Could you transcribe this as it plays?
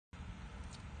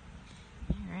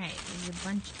There's a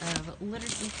bunch of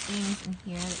literacy things in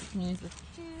here that you can use with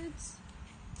kids.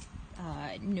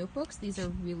 Notebooks. These are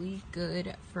really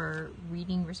good for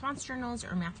reading response journals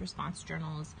or math response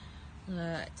journals.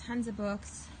 Tons of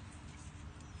books.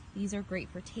 These are great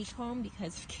for take home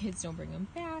because if kids don't bring them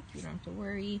back, you don't have to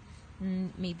worry.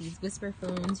 Maybe these whisper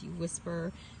phones, you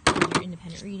whisper your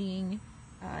independent reading.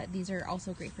 These are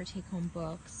also great for take home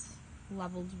books.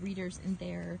 Leveled readers in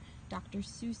there. Dr.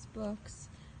 Seuss books.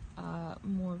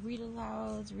 More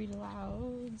read-alouds.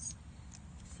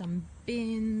 Some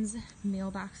bins,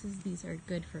 mailboxes. These are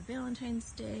good for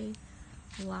Valentine's Day.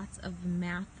 Lots of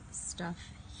math stuff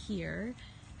here.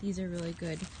 These are really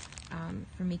good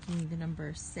for making the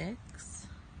number 6.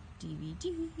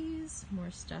 DVDs,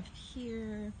 more stuff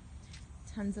here.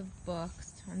 Tons of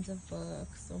books,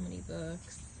 so many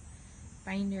books.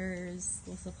 Binders,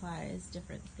 school supplies,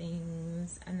 different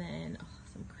things, and then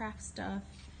some craft stuff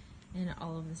and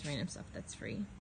all of this random stuff that's free.